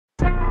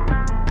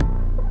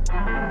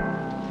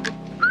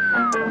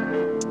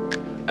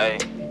Hey,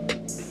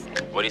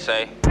 what'd he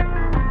say?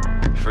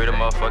 Free the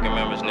motherfucking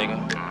members, nigga.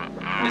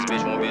 This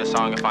bitch won't be a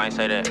song if I ain't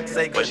say that.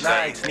 Say good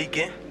night,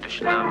 sneaking. Do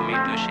she love me?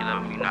 Do she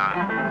love me not?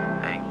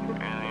 Hey,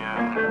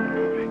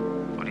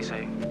 what'd he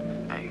say?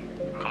 Hey,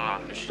 come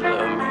on. Do she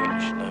love me?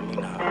 Do she love me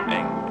not?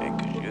 Hey,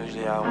 cause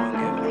usually I won't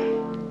give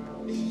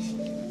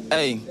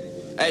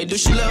her. Hey, do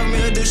she love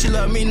me or do she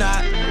love me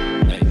not?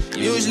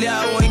 Usually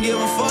I wouldn't give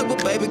a fuck,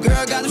 but baby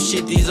girl got them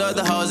shit these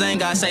other hoes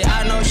ain't got. Say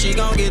I know she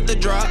gon' get the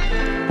drop.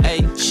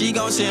 Ayy, she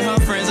gon' send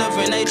her friends up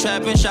in they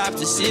trap and shop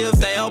to see if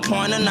they on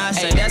point or not.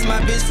 Say that's my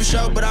bitch for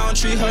sure, but I don't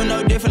treat her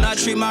no different. I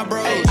treat my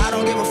bro. I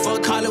don't give a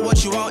fuck, call it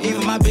what you want.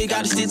 Even my bitch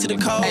gotta stick to the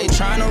code. Ayy,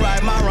 tryna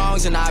right my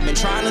wrongs and I've been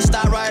trying to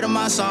stop writing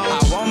my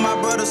songs. I want my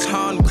brothers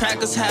home. The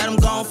crackers had them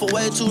gone for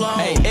way too long.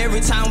 Ayy,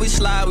 every time we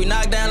slide, we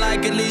knock down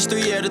like at least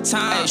 3 at a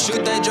time. Ayy,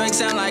 shoot that Drake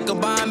sound like a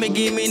bomb and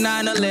give me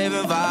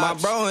 9/11 vibes. My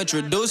bro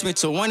introduced me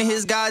to one of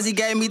his guys, he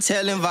gave me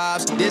telling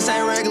vibes. This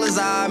ain't regular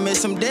I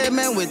miss some dead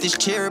man with this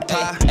cherry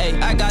pie.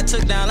 Ayy, I got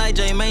took down like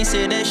J-Main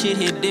said that shit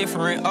hit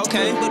different.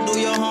 Okay, but do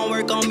your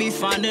homework on me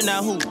finding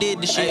out who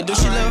did the shit. Ay, do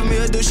she love me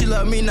or do she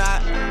love me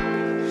not?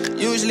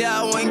 Usually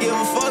I wouldn't give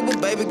a fuck,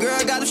 but baby girl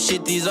got them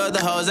shit these other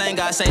hoes ain't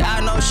got. Say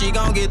I know she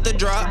gon' get the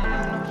drop.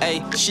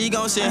 Ayy, she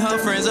gon' send her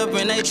friends up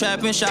in they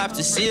trap and shop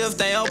to see if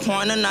they on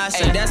point or not.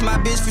 Say that's my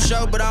bitch for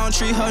sure, but I don't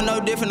treat her no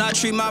different. I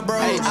treat my bro.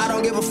 I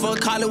don't give a fuck,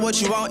 call it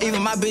what you want.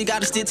 Even my bitch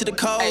gotta stick to the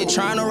code. Ayy,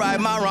 tryna right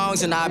my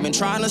wrongs and I've been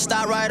trying to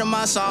stop writing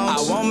my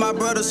songs. I want my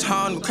brothers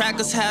home. The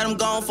crackers had them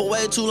gone for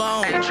way too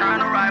long. Ayy,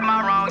 tryna right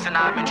my wrongs and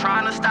I've been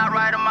trying to stop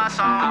writing my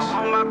songs. I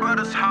want my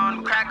brothers home.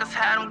 The crackers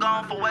had them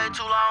gone for way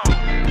too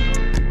long.